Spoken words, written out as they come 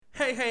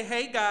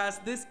Hey guys,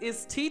 this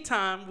is Tea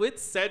Time with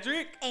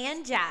Cedric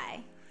and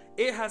Jai.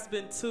 It has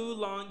been 2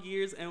 long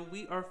years and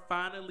we are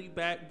finally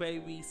back,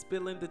 baby,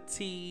 spilling the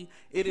tea.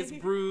 It is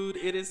brewed,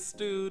 it is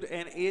stewed,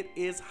 and it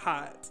is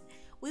hot.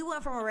 We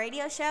went from a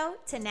radio show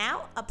to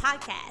now a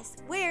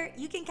podcast where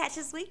you can catch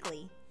us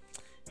weekly.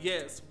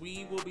 Yes,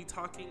 we will be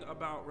talking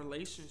about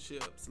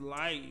relationships,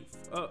 life,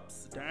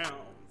 ups,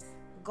 downs,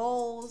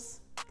 goals,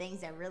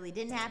 things that really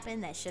didn't happen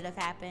that should have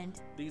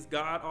happened. These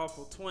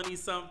god-awful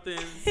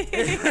 20-somethings.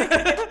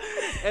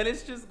 And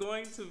it's just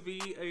going to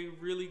be a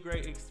really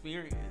great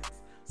experience.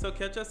 So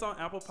catch us on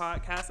Apple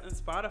Podcasts and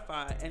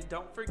Spotify. And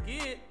don't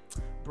forget,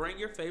 bring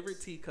your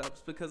favorite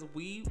teacups because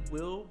we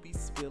will be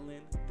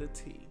spilling the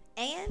tea.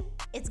 And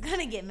it's going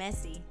to get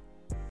messy.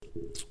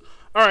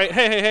 All right.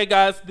 Hey,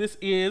 guys. This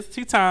is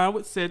Tea Time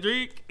with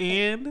Cedric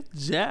and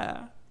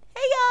Ja.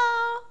 Hey,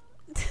 y'all.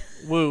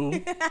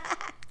 Woo.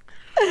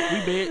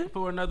 We back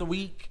for another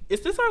week.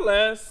 Is this our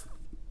last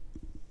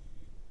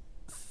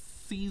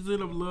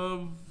season of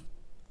love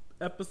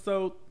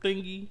episode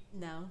thingy?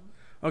 No.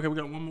 Okay, we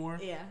got one more.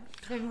 Yeah.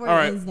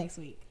 February ends next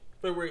week.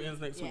 February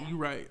ends next week. You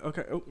right.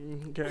 Okay. Oh,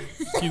 okay.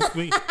 Excuse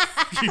me.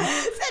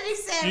 Cedric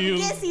said,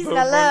 "Forget season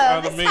of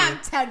love.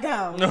 It's time to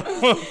go.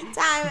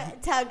 Time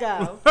to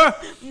go."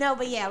 No,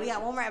 but yeah, we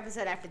got one more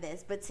episode after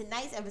this. But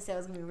tonight's episode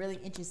is gonna be really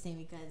interesting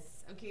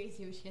because I'm curious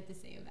to hear what you have to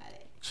say about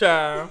it.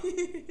 Child,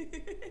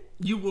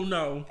 you will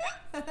know.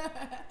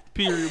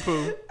 Period.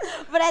 Poo.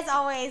 But as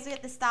always, we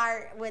have to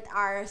start with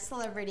our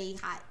celebrity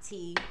hot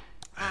tea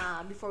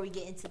before we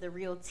get into the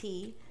real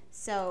tea.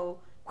 So,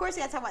 of course,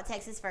 we got to talk about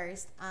Texas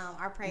first.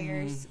 Our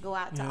prayers go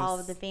out to all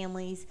of the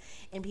families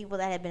and people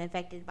that have been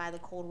affected by the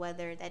cold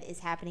weather that is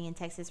happening in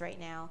Texas right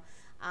now.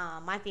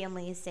 My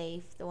family is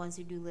safe, the ones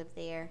who do live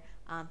there.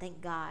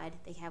 Thank God.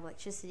 They have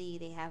electricity,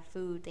 they have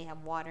food, they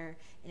have water,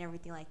 and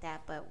everything like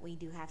that. But we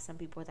do have some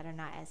people that are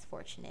not as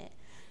fortunate.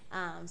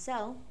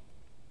 So,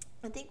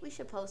 I think we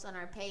should post on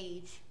our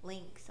page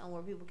links on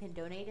where people can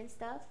donate and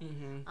stuff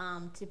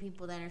to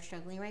people that are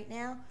struggling right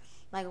now.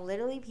 Like,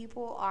 literally,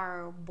 people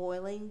are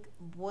boiling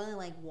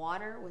like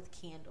water with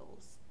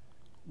candles.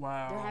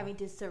 Wow. They're having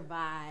to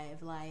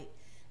survive. Like,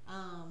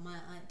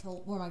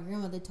 my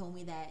grandmother told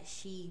me that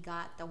she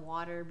got the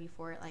water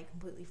before it, like,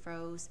 completely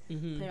froze,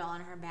 put it all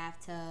in her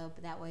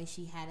bathtub. That way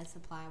she had a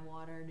supply of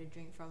water to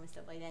drink from and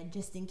stuff like that,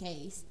 just in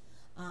case.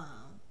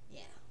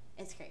 Yeah,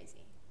 it's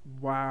crazy.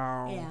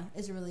 Wow. Yeah,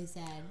 it's really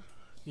sad.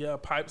 Yeah,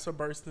 pipes are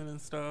bursting and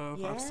stuff.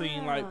 Yeah. I've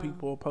seen, like,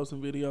 people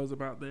posting videos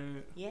about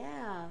that.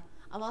 Yeah.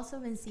 I've also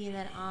been seeing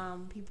that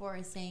people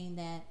are saying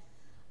that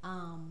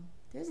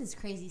there's this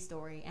crazy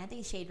story, and I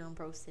think Shade Room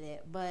posted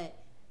it,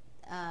 but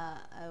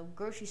a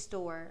grocery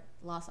store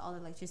lost all the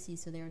electricity,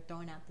 so they were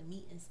throwing out the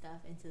meat and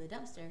stuff into the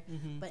dumpster,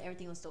 but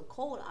everything was still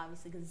cold,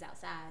 obviously, because it's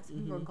outside, so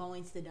people were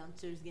going to the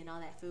dumpsters, getting all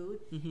that food,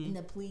 and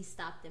the police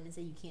stopped them and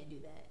said, you can't do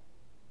that.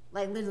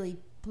 Like, literally,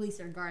 police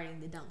are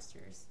guarding the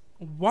dumpsters.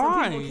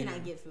 Why? So people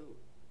cannot get food.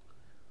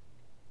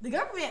 The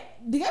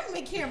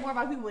government care more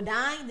about people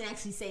dying than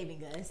actually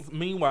saving us.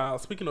 Meanwhile,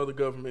 speaking of the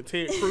government,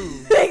 Ted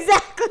Cruz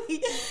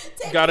exactly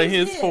got in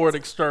his Ford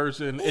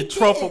excursion and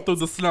truffled through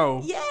the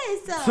snow.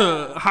 Yes,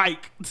 to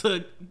hike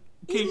to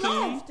he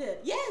Cancun. left it.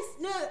 Yes,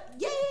 no,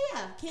 yeah.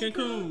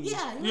 Cancun.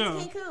 Yeah, he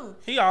went to Cancun.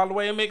 He all the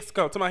way in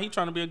Mexico. He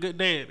trying to be a good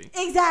daddy.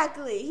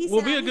 Exactly. He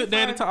will be a good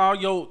daddy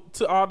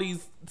to all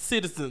these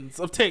citizens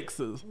of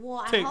Texas.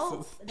 Well, I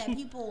hope that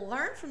people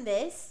learn from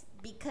this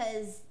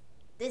because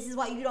this is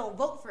why you don't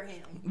vote for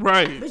him.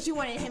 Right. But you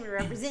wanted him to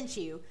represent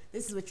you.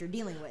 This is what you're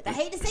dealing with. I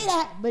hate to say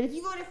that, but if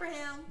you voted for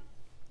him.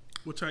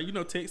 Well, child, you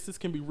know Texas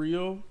can be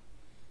real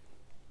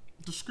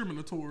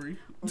discriminatory.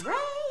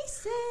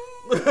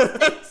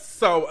 Racist.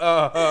 So,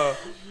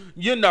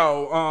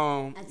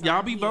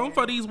 y'all be voting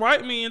for these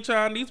white men,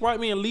 child. These white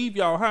men leave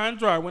y'all high and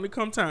dry when it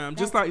come time.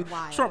 That's just like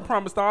wild. Trump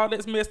promised all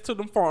that mess to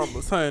them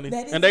farmers, honey.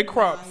 And their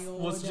crops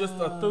was just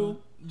a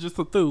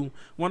through.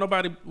 Won't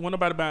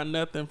nobody buy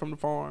nothing from the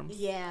farms.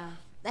 Yeah.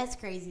 That's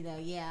crazy though,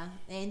 yeah.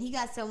 And he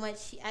got so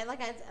much. I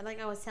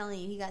was telling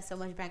you, he got so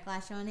much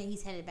backlash on it.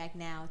 He's headed back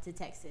now to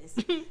Texas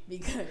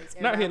because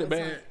not headed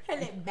back.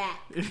 Headed back.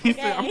 He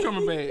said, "I'm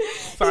coming back."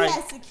 He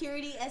had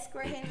security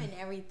escort him and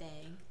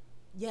everything.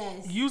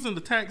 Yes. Using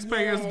the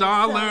taxpayers'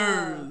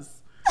 dollars.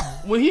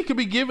 When he could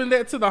be giving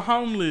that to the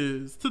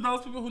homeless, to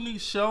those people who need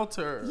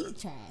shelter. He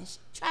trash.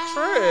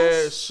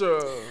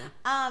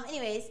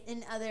 Anyways,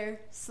 in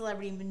other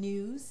celebrity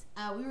news,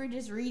 we were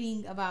just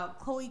reading about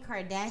Khloe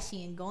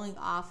Kardashian going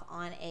off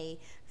on a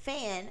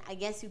fan, I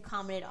guess, who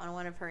commented on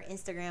one of her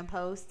Instagram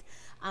posts.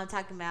 I'm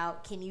talking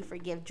about, can you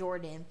forgive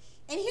Jordan?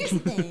 And here's the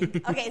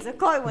thing. Okay, so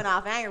Khloe went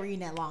off, and I ain't reading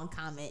that long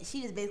comment.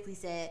 She just basically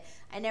said,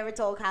 I never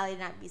told Kylie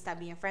to stop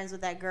being friends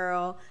with that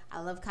girl. I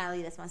love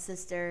Kylie. That's my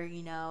sister.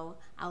 You know,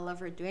 I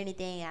love her through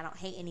anything. I don't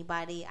hate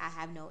anybody. I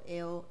have no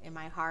ill in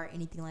my heart,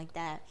 anything like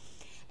that.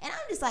 And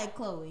I'm just like,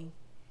 Khloe,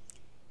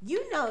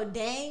 you know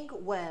dang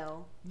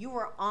well you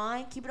were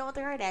on Keeping Up with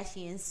the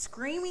Kardashians,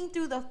 screaming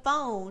through the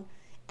phone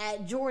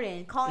at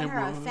Jordan, calling her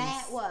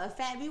a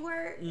fat B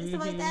word and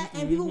stuff like that.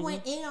 And people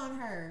went in on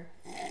her.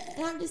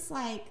 And I'm just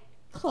like,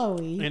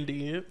 Chloe.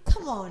 Indeed.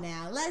 Come on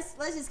now. Let's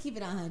just keep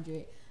it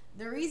 100.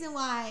 The reason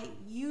why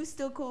you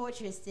still cool with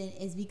Tristan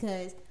is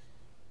because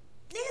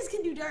niggas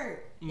can do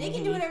dirt. They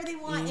can do whatever they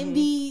want and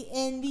be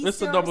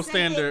It's a double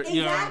standard.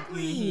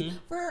 Exactly. Yeah.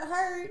 For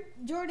her,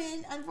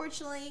 Jordan,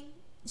 unfortunately,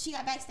 she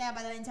got backstabbed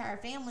by the entire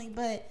family,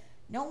 but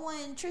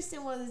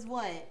Tristan was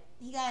what?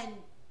 He got in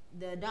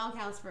the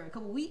doghouse for a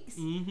couple weeks.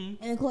 And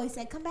then Chloe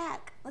said, come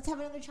back. Let's have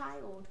another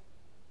child.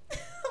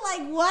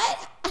 Like,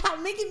 what?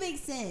 Make it make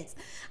sense.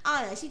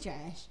 I don't know. She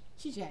trash.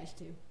 She trash,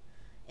 too.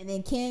 And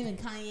then Kim and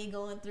Kanye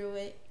going through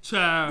it.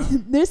 Child.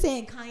 They're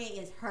saying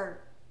Kanye is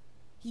hurt.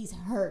 He's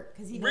hurt.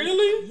 Cause he knows,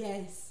 really?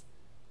 Yes.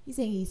 He's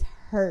saying he's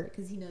hurt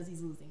because he knows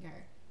he's losing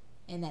her.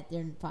 And that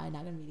they're probably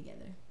not going to be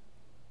together.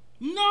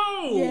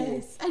 No.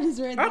 Yes. I just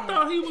read that. I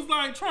thought he was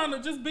like trying to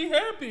just be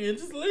happy and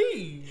just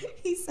leave.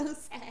 He's so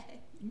sad.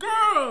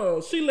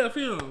 Girl, she left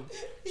him.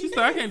 She said,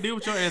 I can't deal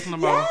with your ass no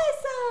more.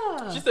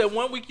 Yes. She said,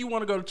 1 week you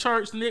want to go to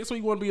church, the next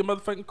week you want to be a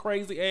motherfucking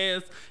crazy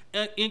ass,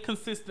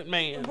 inconsistent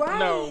man. Right.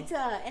 No.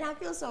 And I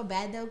feel so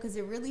bad, though, because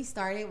it really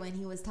started when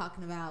he was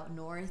talking about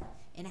North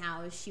and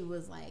how she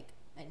was, like,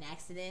 an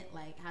accident,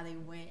 like how they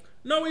went.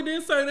 No, he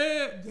didn't say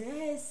that.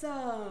 Yes.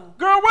 Girl,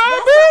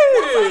 why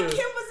That's why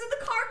Kim was in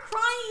the car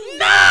crying.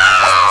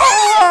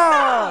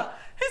 No!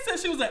 He said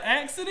she was an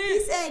accident. He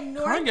said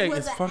North Kanye was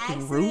is an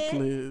fucking accident,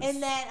 ruthless.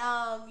 and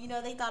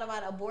that they thought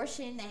about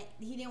abortion. That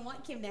he didn't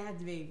want Kim to have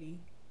the baby.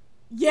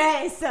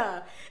 Yes.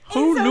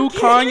 Who knew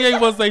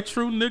Kanye was a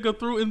true nigga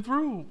through and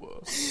through? And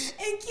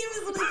Kim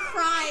is literally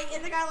crying,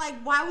 and the guy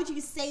like, "Why would you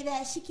say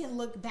that? She can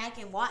look back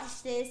and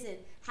watch this, and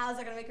how is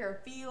that gonna make her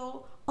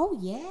feel?" Oh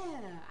yeah,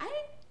 I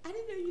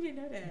didn't know you didn't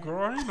know that.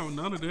 Girl, I ain't know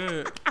none of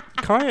that.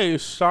 Kanye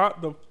is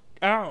shot the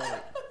out.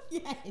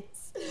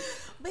 Yes,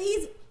 but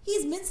he's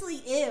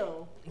mentally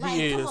ill. Like,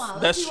 He is. come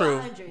on, That's true.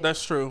 100.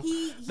 That's true.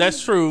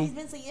 That's true. He's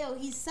mentally ill.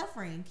 He's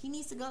suffering. He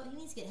needs to go. He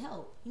needs to get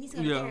help. He needs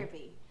to go to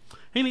therapy.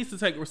 He needs to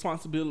take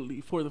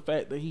responsibility for the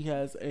fact that he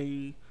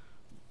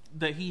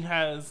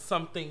has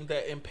something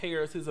that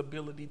impairs his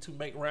ability to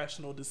make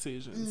rational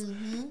decisions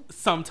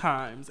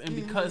sometimes, and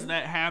because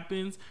that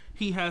happens,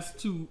 he has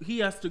to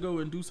go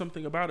and do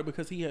something about it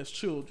because he has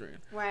children.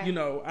 Right. You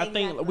know, I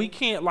think we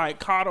can't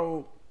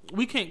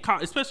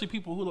especially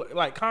people who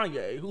like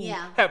Kanye who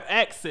have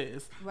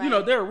access. Right. You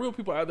know, there are real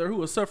people out there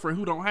who are suffering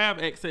who don't have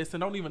access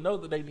and don't even know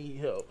that they need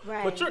help.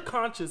 Right. But you're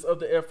conscious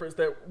of the efforts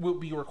that will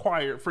be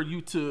required for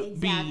you to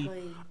be,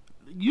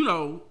 you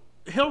know,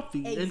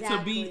 healthy and to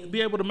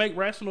be able to make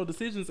rational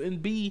decisions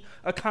and be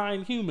a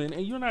kind human,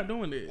 and you're not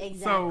doing it.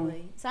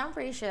 Exactly. So I'm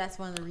pretty sure that's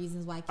one of the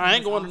reasons why I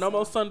ain't going to no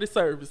more Sunday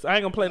service. I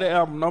ain't gonna play that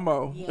album no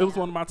more. It was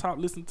one of my top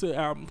listened to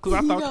albums because I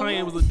thought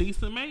Kanye was a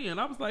decent man.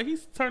 I was like,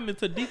 he's turning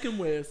into Deacon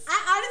West. I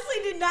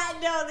honestly did not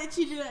know that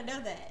you did not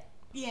know that.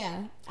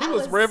 Yeah, he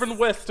was Reverend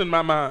West in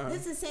my mind.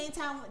 This is the same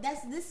time.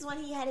 This is when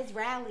he had his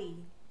rally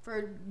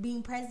for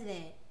being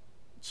president.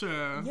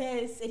 Sure.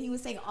 Yes, and he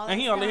was saying all.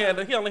 And he only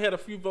had a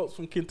few votes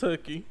from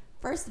Kentucky.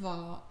 First of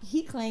all,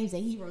 he claims that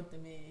he wrote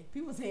them in.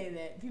 People say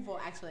that people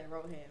actually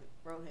wrote him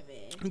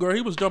in. Girl,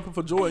 he was jumping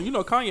for joy. You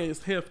know, Kanye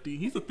is hefty.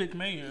 He's a thick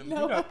man.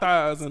 No. He got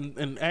thighs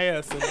and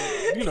ass, and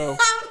you know,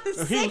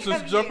 he was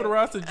just jumping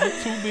around. Said, "You're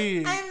too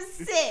big. I'm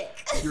sick.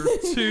 You're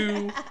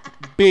too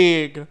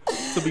big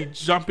to be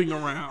jumping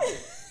around."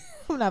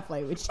 I'm not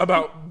playing with you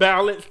about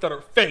ballots that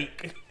are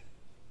fake.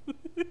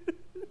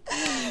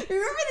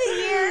 Remember the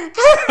year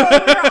when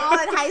we were all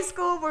in high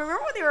school? But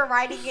remember when they were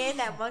writing in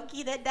that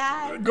monkey that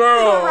died?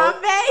 Girl.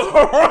 Harambe.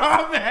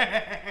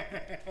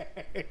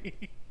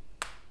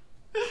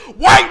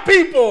 White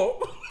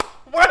people.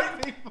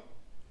 White people.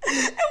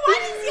 And why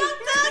does Young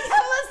Thug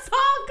have a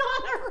song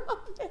called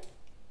Harambe?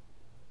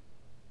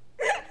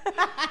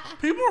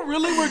 People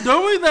really were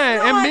doing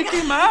that. And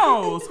Mickey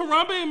Mouse.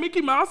 Harambe and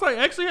Mickey Mouse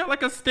actually had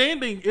like a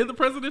standing in the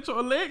presidential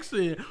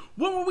election.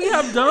 What would we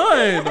have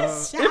done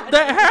if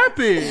that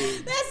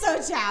happened?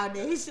 That's so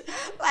childish.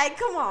 Like,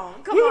 come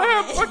on. We would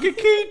have fucking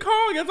King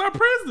Kong as our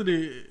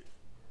president.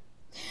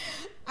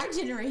 Our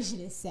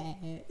generation is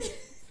sad.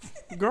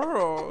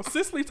 Girl,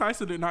 Cicely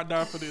Tyson did not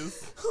die for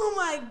this. Oh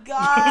my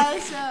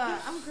gosh.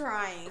 I'm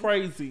crying.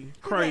 Crazy.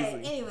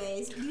 Okay,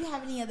 anyways, do you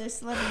have any other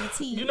celebrity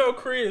tea? You know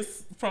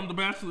Chris from The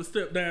Bachelor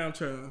stepped down,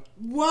 child.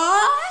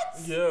 What?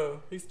 Yeah,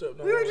 he stepped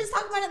down. We were just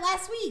talking about it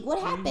last week. What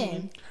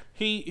happened?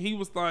 He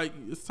was like,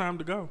 it's time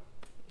to go.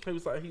 He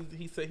was like,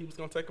 he said he was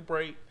going to take a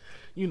break,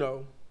 you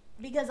know.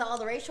 Because of all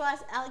the racial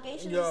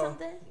allegations or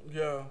something?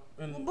 Yeah.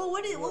 And but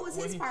what was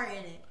his part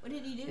in it? What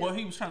did he do? Well,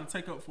 he was trying to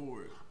take up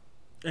for it.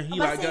 And he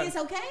saying it's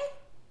okay?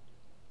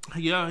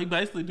 Yeah, he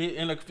basically did.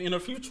 In a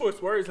few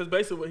choice words, that's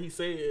basically what he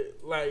said.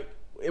 Like,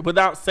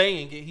 without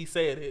saying it, he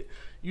said it.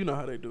 You know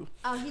how they do.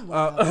 Oh, he was.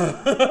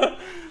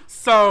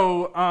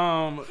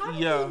 How did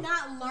he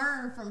not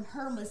learn from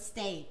her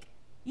mistake?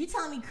 You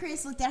telling me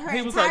Chris looked at her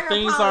he was entire like,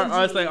 things apology.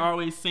 aren't as they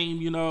always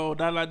seem, you know,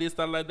 that like this,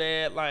 that like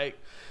that. Like,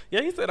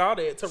 yeah, he said all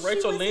that to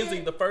Rachel Lindsay,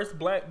 the first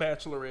black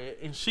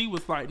bachelorette, and she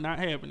was like not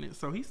having it.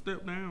 So he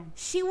stepped down.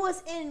 She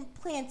was in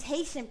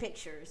plantation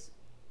pictures.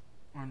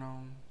 I know.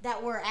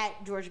 That were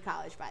at Georgia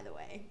College, by the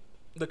way.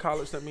 The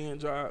college that me and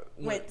Jai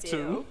went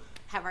to.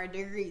 Have our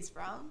degrees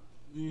from.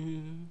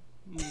 Mm-hmm.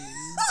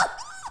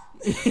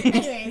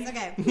 Anyways,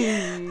 okay.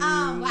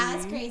 Wow,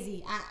 that's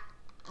crazy.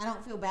 I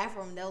don't feel bad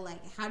for him though. Like,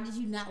 how did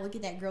you not look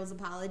at that girl's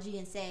apology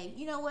and say,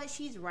 you know what,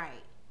 she's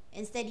right?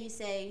 Instead, you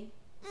say,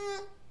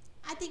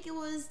 I think it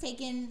was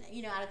taken,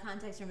 out of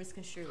context or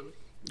misconstrued.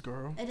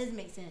 Girl, it doesn't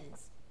make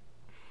sense.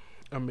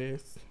 A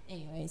miss.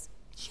 Anyways,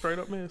 straight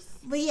up miss.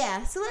 But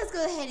yeah, so let's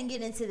go ahead and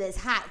get into this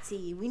hot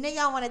tea. We know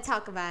y'all want to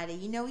talk about it.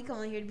 We come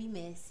on here to be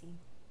messy.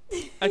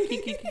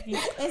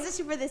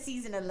 Especially for the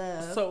season of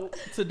love. So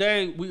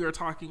today we are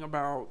talking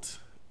about: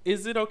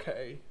 is it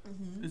okay?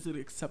 Mm-hmm. Is it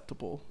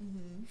acceptable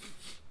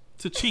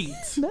to cheat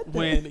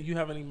when you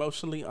have an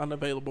emotionally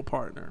unavailable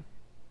partner?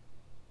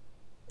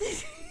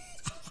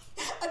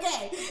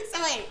 Okay,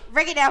 so wait,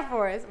 break it down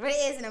for us. What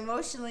is an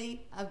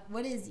emotionally? An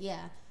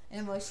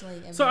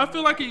emotionally. So I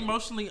feel like an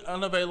emotionally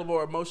unavailable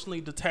or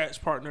emotionally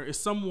detached partner is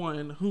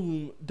someone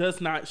who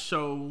does not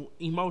show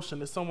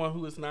emotion. It's someone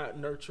who is not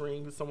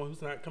nurturing. It's someone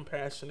who's not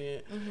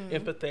compassionate,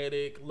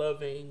 empathetic,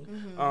 loving.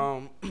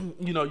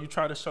 You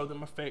try to show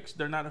them affection.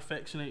 They're not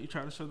affectionate. You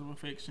try to show them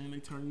affection. They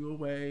turn you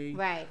away.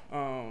 Right.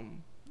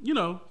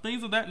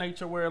 Things of that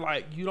nature where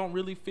like you don't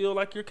really feel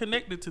like you're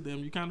connected to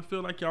them. You kind of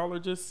feel like y'all are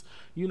just,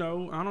 I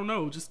don't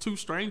know, just two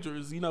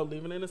strangers,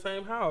 living in the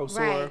same house.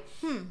 Right.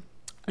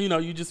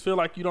 Or you just feel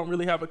like you don't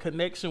really have a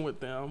connection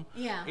with them.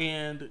 Yeah.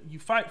 And you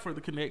fight for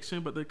the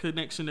connection, but the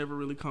connection never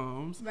really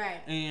comes.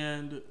 Right.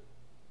 And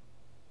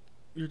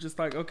you're just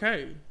like,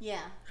 okay.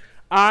 Yeah.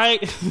 I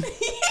want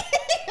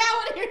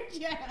to hear what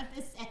you have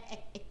to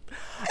say.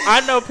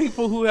 I know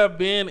people who have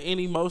been in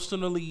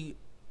emotionally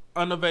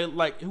unavailable,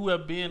 like who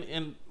have been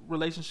in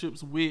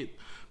relationships with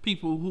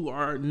people who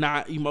are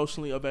not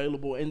emotionally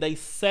available. And they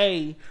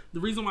say, the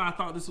reason why I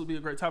thought this would be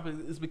a great topic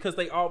is because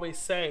they always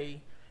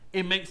say,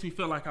 it makes me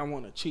feel like I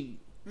want to cheat.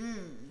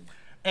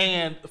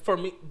 And for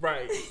me,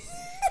 right.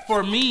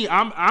 For me,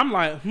 I'm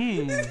like,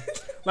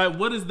 like,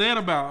 what is that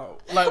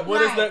about? Like, where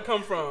does that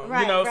come from?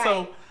 Right,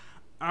 So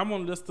I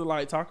wanted us to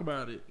like talk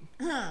about it.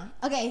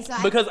 Okay,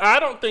 so because I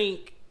don't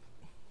think,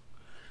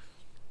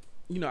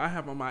 I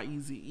have on my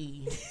Easy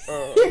E.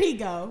 Here you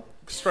go.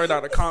 Straight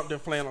out of Compton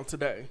flannel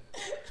today.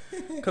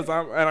 Because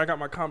I got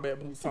my combat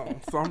boots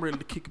on, so I'm ready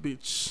to kick a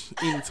bitch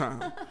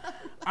anytime.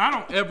 I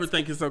don't ever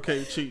think it's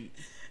okay to cheat.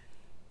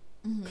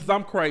 Because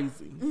I'm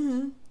crazy.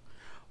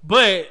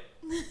 But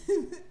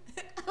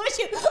what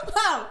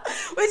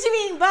you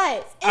mean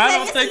but?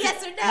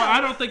 Yes or no? Well,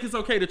 I don't think it's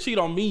okay to cheat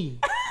on me.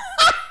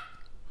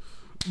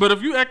 But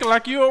if you acting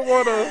like you don't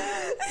want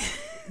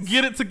to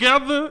get it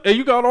together and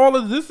you got all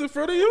of this in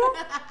front of you,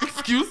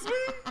 excuse me?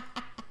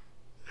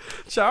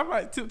 Child, I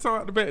might tiptoe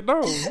out the back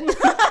door.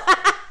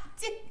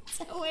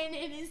 Tiptoeing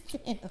in his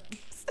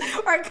Timbs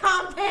or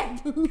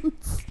combat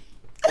boots.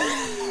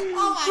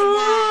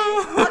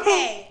 Oh my God.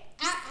 Okay.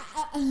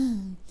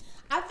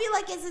 I feel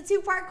like it's a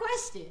two-part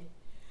question.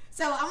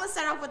 So I'm going to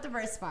start off with the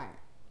first part.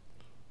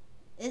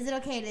 Is it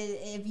okay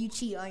if you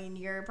cheat on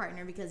your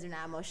partner because they're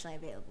not emotionally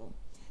available?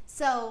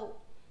 So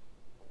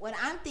what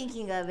I'm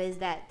thinking of is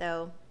that,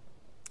 though,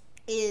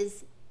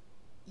 is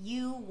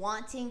you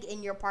wanting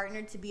in your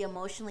partner to be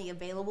emotionally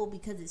available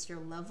because it's your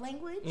love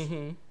language?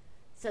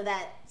 So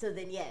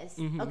then yes.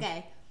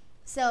 Okay.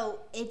 So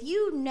if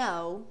you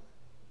know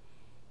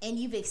and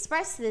you've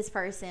expressed to this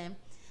person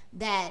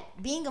that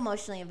being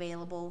emotionally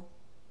available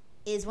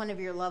is one of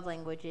your love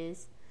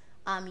languages,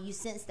 you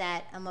sense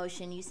that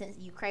emotion,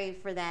 you crave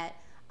for that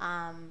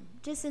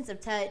just sense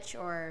of touch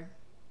or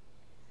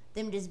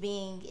them just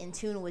being in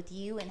tune with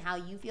you and how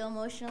you feel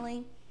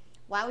emotionally,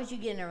 why would you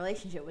get in a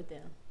relationship with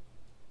them?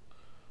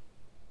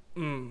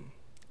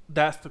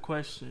 That's the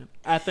question.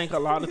 I think a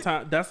lot of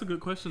times, that's a good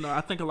question though.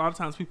 I think a lot of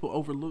times people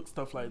overlook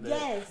stuff like that.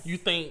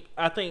 Yes.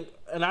 I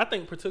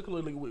think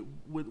particularly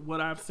with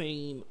what I've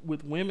seen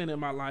with women in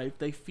my life,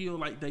 they feel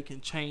like they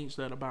can change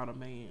that about a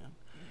man.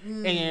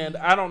 And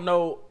I don't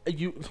know,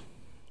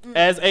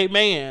 as a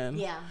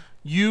man,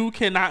 you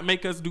cannot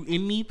make us do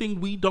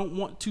anything we don't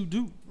want to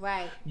do.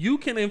 Right. You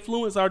can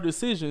influence our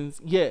decisions,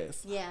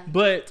 yes. Yeah.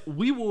 But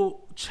we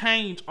will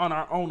change on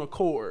our own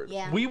accord.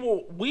 Yeah.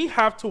 We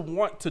have to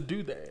want to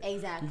do that.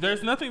 Exactly.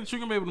 There's nothing that you're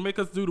gonna be able to make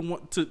us do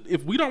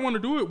if we don't want to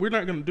do it, we're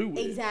not gonna do it.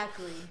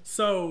 Exactly.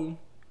 So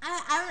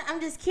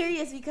I'm just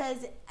curious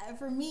because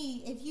for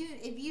me,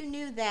 if you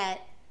knew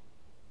that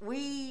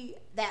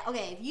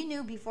if you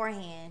knew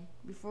beforehand,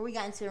 before we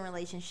got into a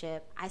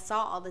relationship, I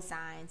saw all the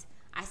signs.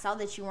 I saw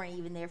that you weren't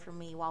even there for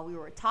me while we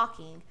were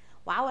talking.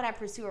 Why would I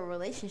pursue a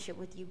relationship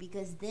with you?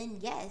 Because then,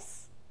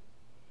 yes,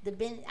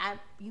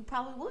 you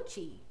probably will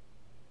cheat.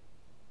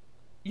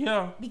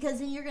 Yeah. Because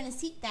then you're going to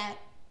seek that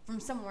from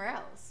somewhere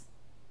else.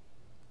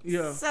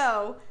 Yeah.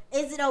 So,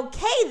 is it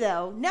okay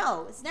though?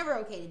 No, it's never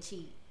okay to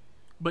cheat.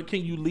 But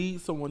can you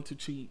lead someone to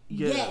cheat?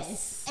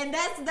 Yes. And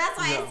that's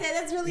why I said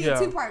that's really a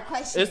two-part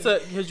question. It's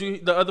because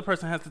the other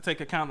person has to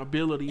take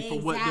accountability for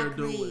what they're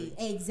doing.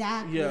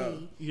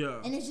 Exactly.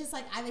 Yeah. And it's just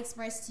like I've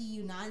expressed to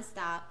you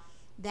nonstop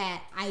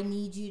that I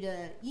need you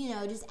to,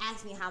 just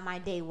ask me how my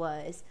day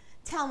was.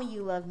 tell me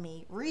you love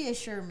me,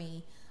 reassure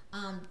me,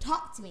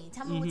 talk to me,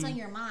 tell me what's on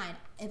your mind.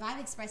 If I've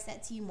expressed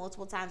that to you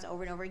multiple times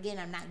over and over again,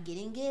 I'm not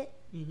getting it,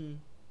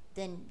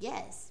 then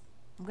yes,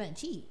 I'm going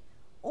to cheat.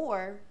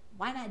 Or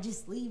why not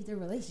just leave the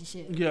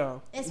relationship? Yeah.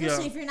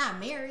 Especially if you're not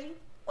married.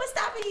 What's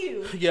stopping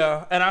you?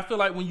 Yeah, and I feel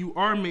like when you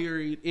are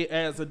married, it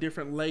adds a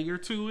different layer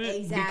to it.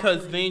 Exactly.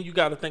 Because then you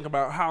got to think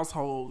about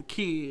household,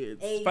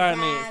 kids,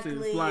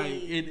 finances. Like,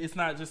 it's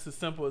not just as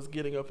simple as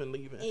getting up and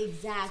leaving.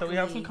 Exactly. So we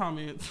have some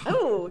comments.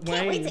 Oh,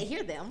 can't wait to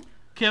hear them.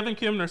 Kevin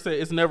Kimner said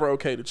it's never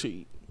okay to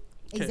cheat.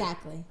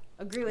 Exactly.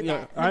 Agree with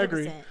that. 100%. I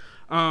agree.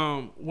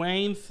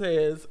 Wayne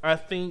says, I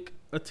think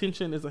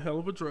attention is a hell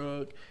of a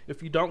drug.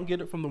 If you don't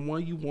get it from the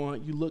one you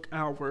want, you look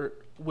outward,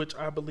 which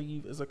I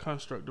believe is a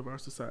construct of our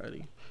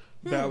society.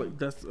 Valid.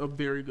 That's a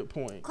very good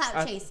point.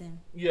 Clout chasing.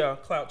 Yeah,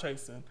 clout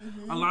chasing.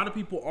 A lot of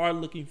people are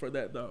looking for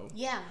that though.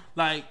 Yeah.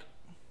 Like,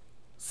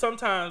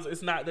 sometimes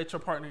it's not that your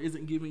partner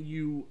isn't giving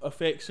you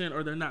affection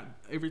or they're not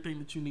everything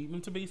that you need them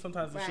to be.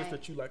 Sometimes it's just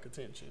that you like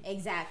attention.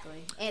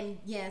 Exactly. And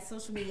yeah,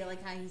 social media,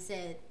 like how he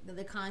said,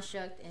 the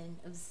construct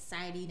of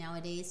society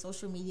nowadays,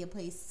 social media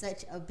plays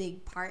such a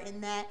big part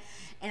in that.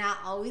 And I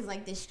always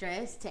like to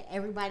stress to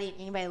everybody and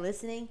anybody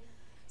listening,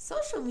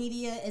 social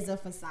media is a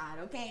facade,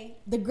 okay?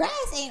 The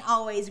grass ain't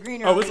always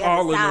greener on the other side.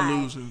 Oh, it's all an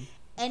illusion.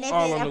 And if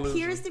it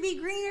appears to be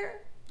greener,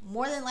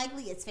 more than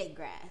likely it's fake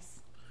grass.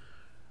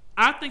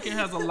 I think it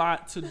has a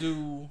lot to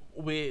do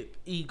with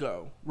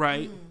ego,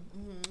 right?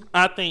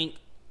 I think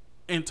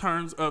in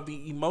terms of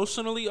the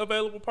emotionally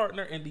available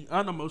partner and the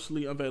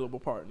unemotionally available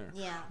partner.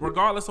 Yeah.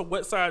 Regardless of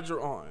what side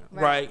you're on,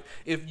 right?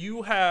 If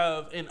you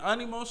have an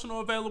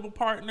unemotional available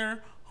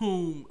partner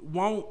who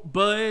won't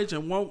budge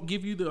and won't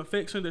give you the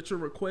affection that you're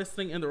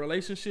requesting in the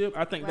relationship,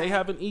 I think they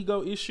have an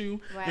ego issue.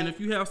 And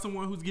if you have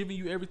someone who's giving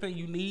you everything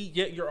you need,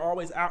 yet you're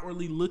always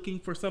outwardly looking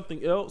for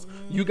something else,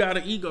 you got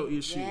an ego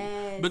issue.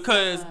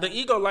 Because the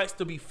ego likes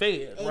to be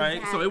fed,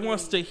 right? So it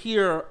wants to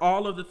hear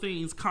all of the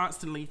things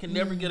constantly, can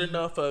never get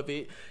enough of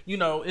it. You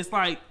know, it's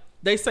like,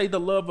 they say the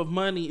love of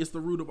money is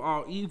the root of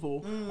all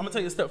evil. I'm gonna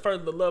take it a step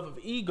further. The love of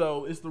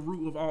ego is the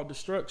root of all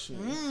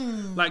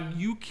destruction. Like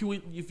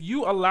if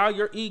you allow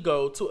your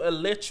ego to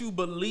let you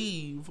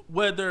believe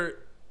whether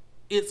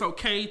it's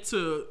okay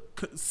to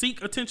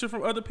seek attention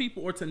from other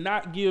people or to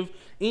not give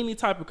any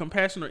type of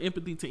compassion or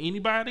empathy to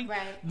anybody,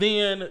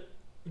 then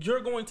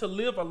you're going to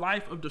live a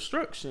life of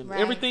destruction.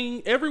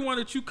 Everyone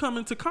that you come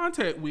into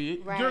contact with,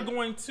 you're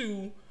going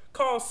to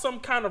cause some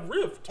kind of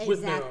rift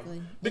with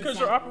them because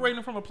you're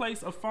operating from a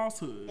place of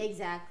falsehood.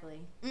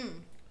 Exactly.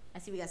 I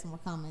see we got some more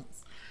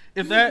comments.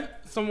 If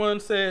that someone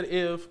said,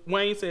 if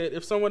Wayne said,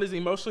 if someone is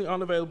emotionally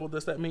unavailable,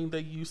 does that mean they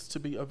used to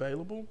be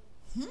available?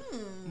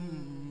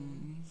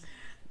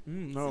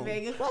 No. That's a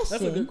very good question.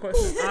 That's a good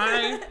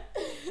question.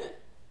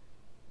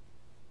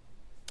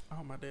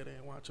 Oh, my dad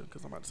ain't watching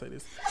because I'm about to say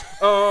this.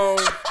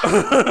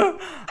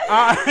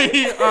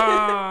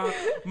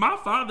 My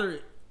father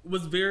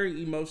was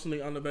very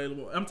emotionally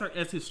unavailable. I'm talking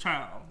as his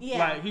child.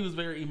 Like, he was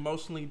very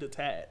emotionally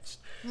detached.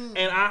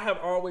 And I have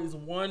always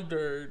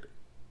wondered,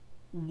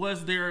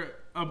 was there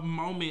a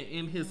moment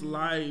in his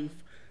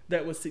life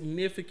that was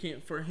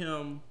significant for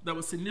him, that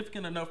was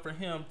significant enough for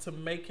him to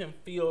make him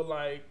feel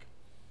like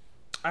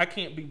I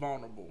can't be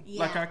vulnerable.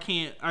 Like,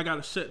 I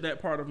gotta shut that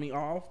part of me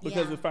off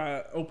because if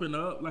I open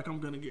up, like,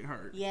 I'm gonna get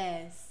hurt.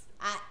 Yes.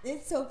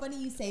 It's so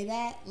funny you say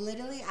that.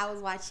 Literally, I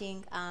was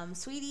watching,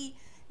 Sweetie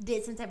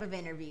did some type of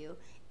interview.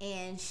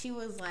 And she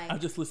was like, I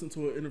just listened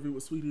to an interview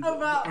with Sweetie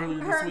about earlier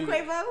this her week.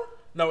 and Quavo.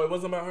 No, it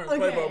wasn't about her and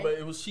Quavo, but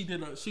it was she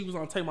was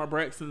on Tamar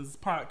Braxton's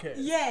podcast.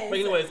 Yes. But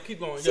anyways, keep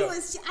going.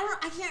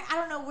 I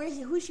don't know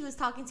who she was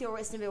talking to or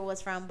what snippet it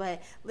was from,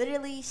 but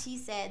literally she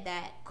said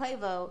that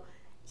Quavo,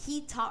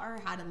 he taught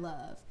her how to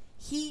love.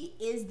 He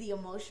is the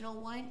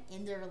emotional one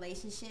in the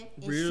relationship,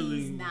 and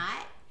she's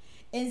not.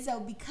 And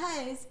so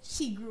because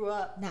she grew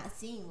up not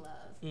seeing love,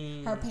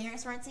 her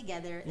parents weren't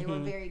together. They were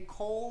very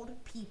cold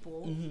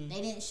people.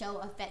 They didn't show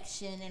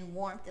affection and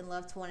warmth and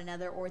love to one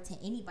another or to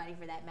anybody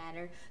for that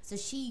matter. So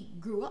she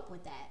grew up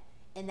with that.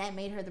 And that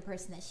made her the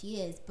person that she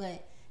is.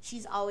 But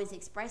she's always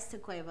expressed to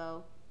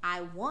Quavo,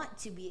 I want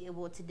to be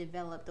able to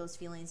develop those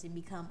feelings and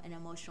become an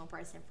emotional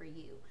person for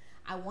you.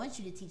 I want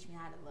you to teach me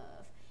how to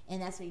love.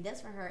 And that's what he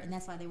does for her. And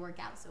that's why they work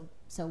out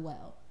so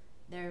well.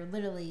 They're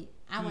literally,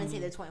 I wouldn't say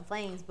they're twin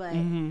flames, but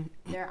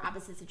they're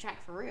opposites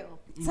attract for real.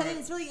 So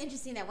it's really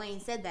interesting that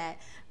Wayne said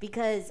that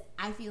because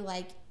I feel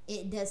like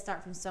it does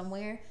start from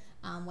somewhere,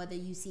 whether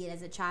you see it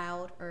as a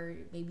child or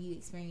maybe you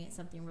experience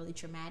something really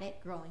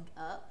traumatic growing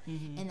up,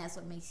 and that's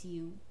what makes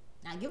you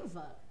not give a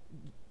fuck.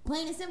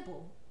 Plain and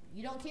simple.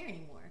 You don't care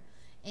anymore.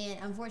 And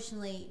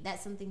unfortunately,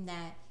 that's something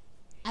that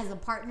as a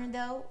partner,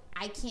 though,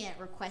 I can't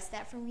request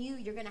that from you.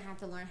 You're going to have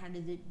to learn how to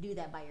do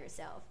that by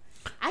yourself.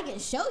 I can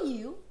show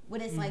you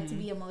what it's like to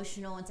be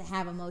emotional and to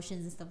have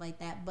emotions and stuff like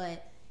that,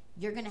 but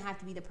you're going to have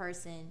to be the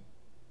person.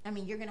 I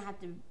mean, you're going to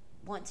have to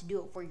want to do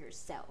it for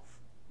yourself.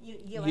 You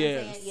know what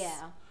I'm saying?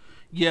 Yeah.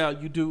 Yeah,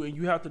 you do, and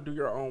you have to do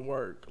your own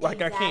work.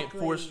 Like, I can't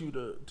force you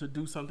to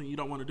do something you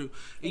don't want to do.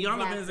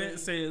 Iyanla Vanzant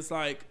says,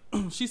 like,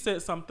 she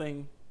said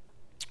something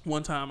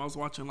one time I was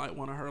watching like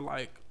one of her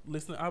like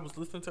I was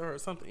listening to her or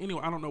something.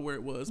 Anyway, I don't know where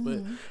it was,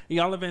 but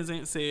Iyanla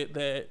Vanzant said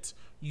that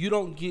you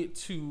don't get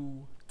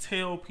to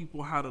tell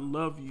people how to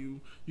love you.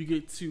 You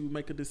get to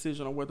make a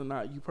decision on whether or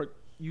not you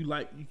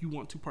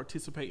want to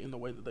participate in the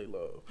way that they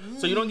love.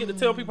 So you don't get to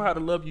tell people how to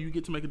love you. You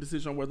get to make a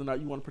decision on whether or not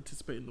you want to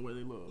participate in the way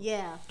they love.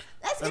 Yeah,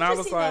 that's and interesting. I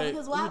was like,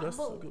 because why? that's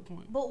a good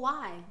point. But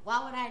why?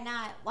 Why would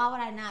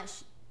I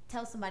not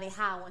tell somebody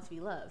how I want to be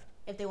loved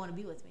if they want to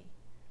be with me?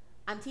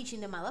 I'm teaching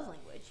them my love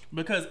language.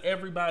 Because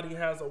everybody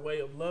has a way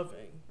of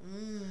loving.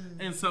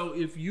 And so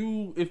if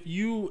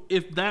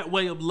that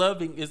way of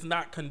loving is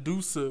not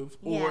conducive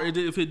or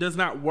if it does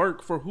not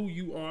work for who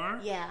you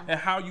are and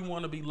how you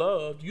want to be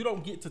loved, you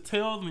don't get to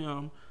tell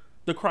them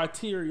the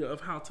criteria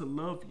of how to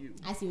love you.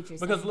 I see what you're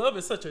saying. Because love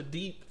is such a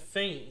deep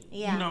thing.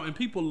 You know, and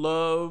people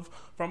love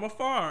from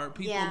afar.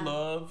 People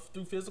love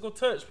through physical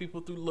touch.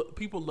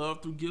 People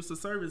love through gifts of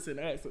service and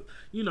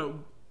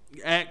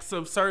acts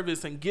of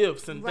service and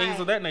gifts and things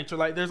of that nature.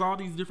 Like there's all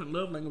these different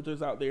love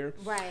languages out there.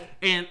 Right.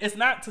 And it's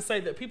not to say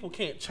that people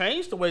can't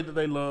change the way that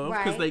they love,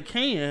 because they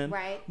can.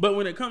 Right. But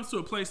when it comes to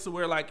a place to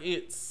where like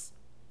it's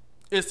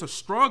a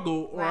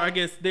struggle, or I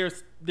guess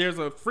there's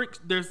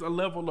a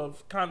level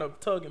of kind of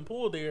tug and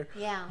pull there.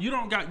 Yeah.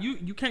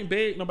 You can't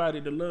beg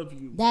nobody to love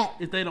you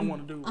if they don't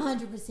want to do it.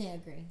 100%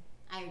 agree.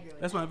 I agree with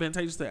That's why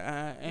Advantageous said,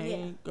 I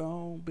ain't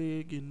gon'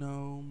 beg you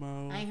no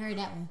more. I ain't heard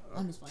that one.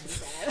 I'm just playing.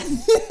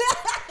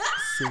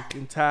 Sick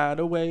and tired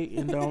of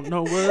waiting, don't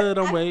know what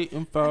I'm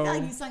waiting for. I feel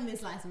like you sung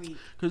this last week.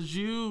 Cause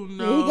you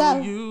know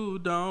you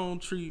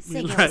don't treat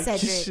me like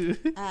you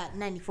should.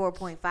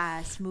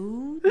 94.5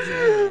 Smooth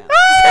Jam.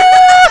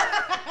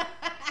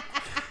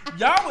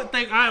 Y'all would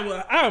think I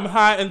am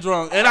high and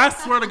drunk, and I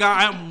swear to God,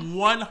 I am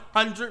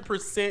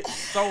 100%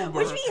 sober.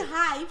 What you mean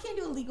high? You can't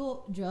do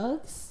illegal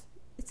drugs.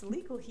 It's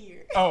illegal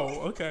here. Oh,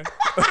 okay.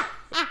 All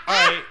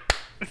right,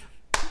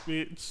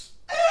 bitch.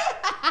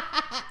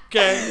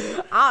 Okay.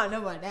 I don't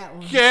know about that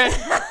one. Okay.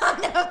 I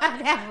don't know about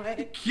that one.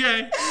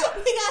 Okay.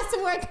 We got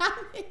some more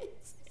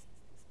comments.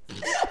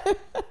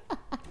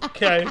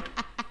 Okay.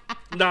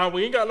 Nah,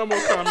 we ain't got no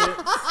more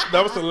comments.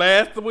 That was the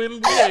last one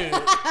we had.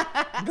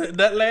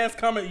 That last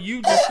comment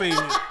you just said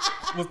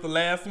was the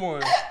last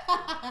one.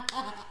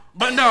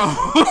 But no.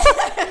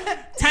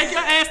 Take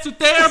your ass to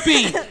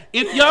therapy.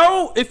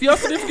 If your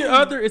significant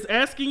other is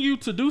asking you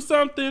to do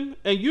something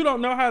and you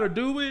don't know how to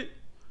do it,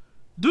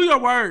 do your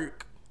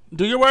work.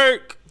 Do your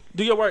work.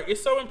 Do your work.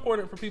 It's so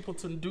important for people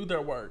to do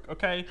their work,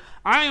 okay?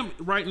 I am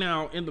right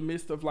now in the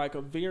midst of like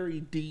a very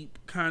deep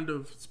kind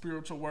of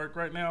spiritual work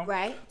right now.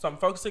 Right. So I'm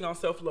focusing on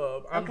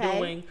self-love.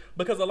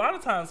 Because a lot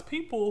of times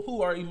people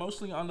who are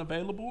emotionally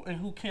unavailable and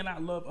who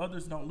cannot love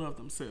others don't love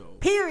themselves.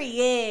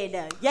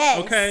 Period. Yes.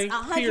 Okay?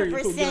 100%.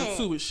 Period. Cool. Get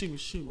to it.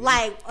 Shoot.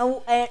 Like,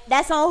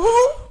 that's on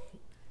who?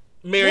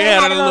 Mary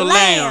had a little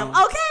lamb.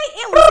 Okay,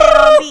 and we said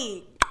on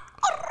beat.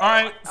 All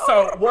right,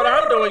 so what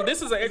I'm doing,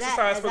 this is an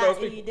exercise for those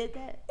people. You did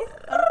that?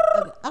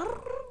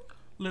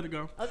 Let it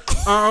go. Okay.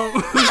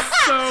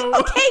 So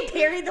okay,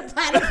 Perry the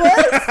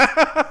platypus.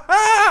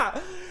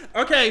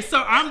 Okay,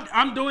 so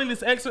I'm doing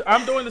this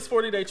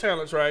 40-day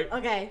challenge, right?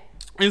 Okay.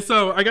 And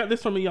so I got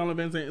this from Iyanla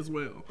Vanzant as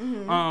well.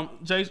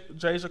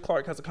 Jasia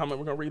Clark has a comment.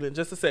 We're gonna read it in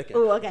just a second.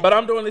 Ooh, okay. But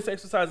I'm doing this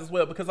exercise as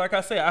well because, like I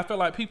said, I feel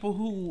like people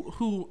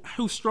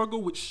who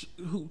struggle with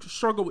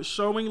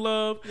showing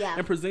love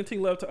and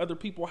presenting love to other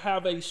people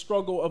have a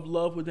struggle of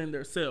love within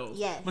themselves.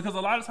 Yes. Because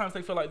a lot of times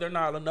they feel like they're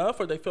not enough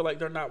or they feel like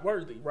they're not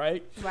worthy.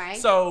 Right. Right.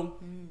 So.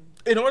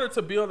 In order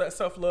to build that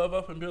self-love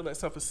up and build that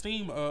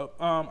self-esteem up,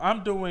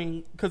 I'm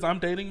doing, because I'm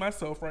dating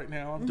myself right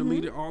now. I've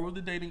deleted all of the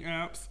dating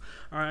apps.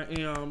 I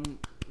am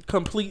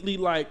completely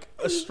like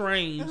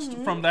estranged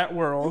from that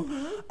world.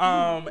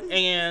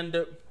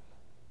 And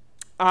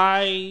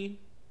I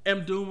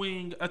am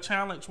doing a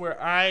challenge where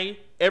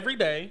every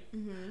day,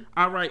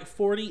 I write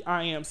 40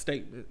 I am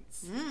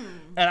statements.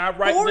 And I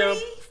write 40? them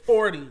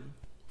 40.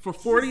 For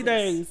 40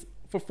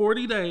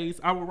 days,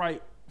 I will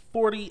write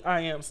 40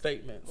 I am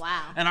statements.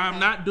 Wow. And I'm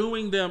not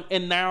doing them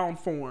in noun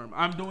form.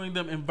 I'm doing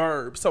them in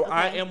verb. So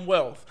I am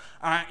wealth.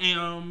 I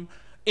am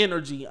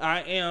energy.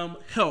 I am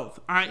health.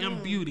 I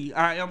am beauty.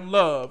 I am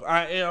love.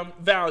 I am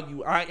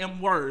value. I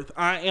am worth.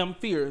 I am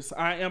fierce.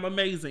 I am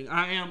amazing.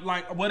 I am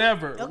like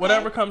whatever. Okay.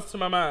 Whatever comes to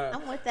my mind.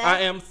 I'm with that.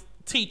 I am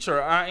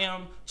teacher. I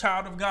am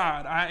child of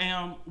God. I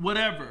am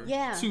whatever.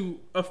 Yeah. To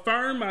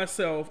affirm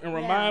myself and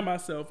remind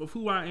myself of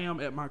who I am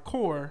at my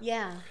core.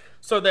 Yeah.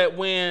 So that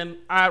when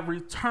I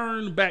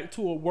return back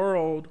to a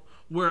world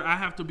where I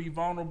have to be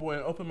vulnerable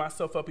and open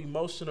myself up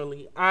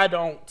emotionally, I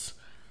don't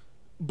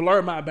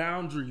blur my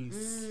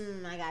boundaries.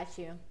 I got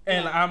you.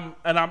 And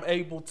I'm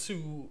able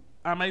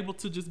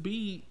to just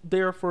be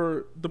there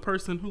for the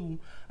person who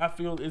I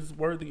feel is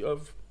worthy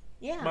of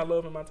my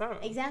love and my time.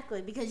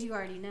 Exactly, because you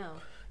already know.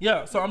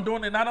 Yeah, so I'm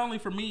doing it not only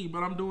for me,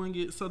 but I'm doing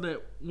it so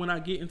that when I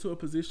get into a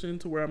position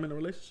to where I'm in a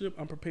relationship,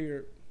 I'm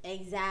prepared.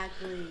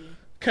 Exactly.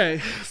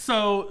 Okay,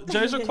 so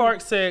Jasia Clark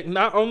said,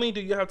 not only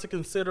do you have to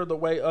consider the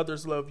way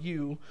others love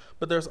you,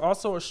 but there's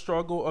also a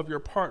struggle of your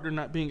partner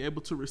not being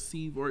able to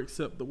receive or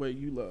accept the way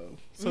you love.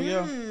 So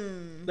yeah,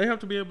 they have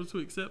to be able to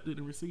accept it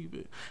and receive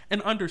it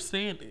and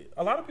understand it.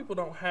 A lot of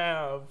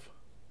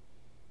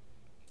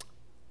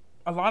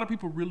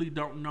people really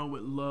don't know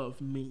what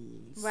love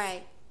means.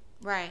 Right.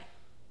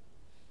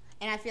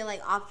 And I feel like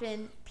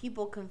often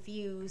people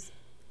confuse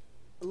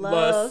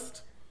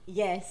lust.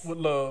 Yes. With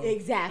love.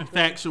 Exactly.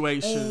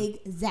 Infatuation.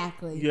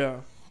 Exactly. Yeah.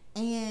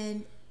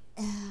 And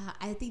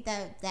I think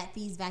that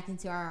feeds back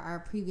into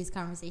our previous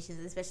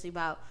conversations, especially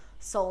about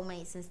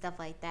soulmates and stuff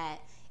like that,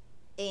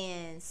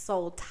 and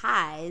soul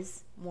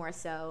ties more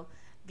so,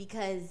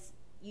 because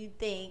you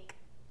think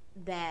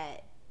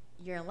that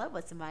you're in love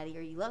with somebody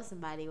or you love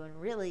somebody when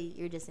really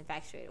you're just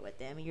infatuated with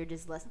them and you're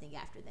just lusting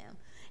after them.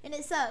 And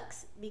it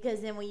sucks,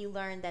 because then when you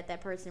learn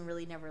that person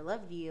really never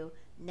loved you,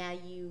 now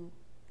you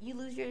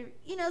lose your,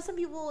 some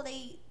people,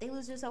 they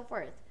lose their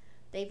self-worth.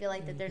 They feel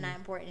like that they're not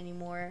important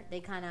anymore. They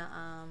kind of,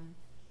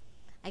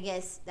 I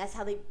guess that's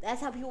how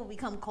people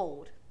become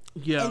cold.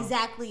 Yeah.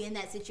 Exactly, in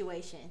that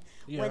situation.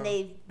 Yeah. When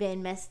they've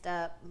been messed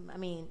up,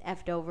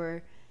 effed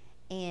over,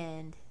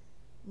 and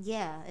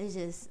yeah, it's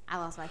just, I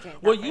lost my train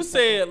of thought. Well, you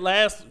said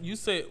last week?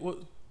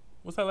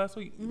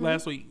 Mm-hmm.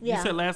 Last week. Yeah. You said last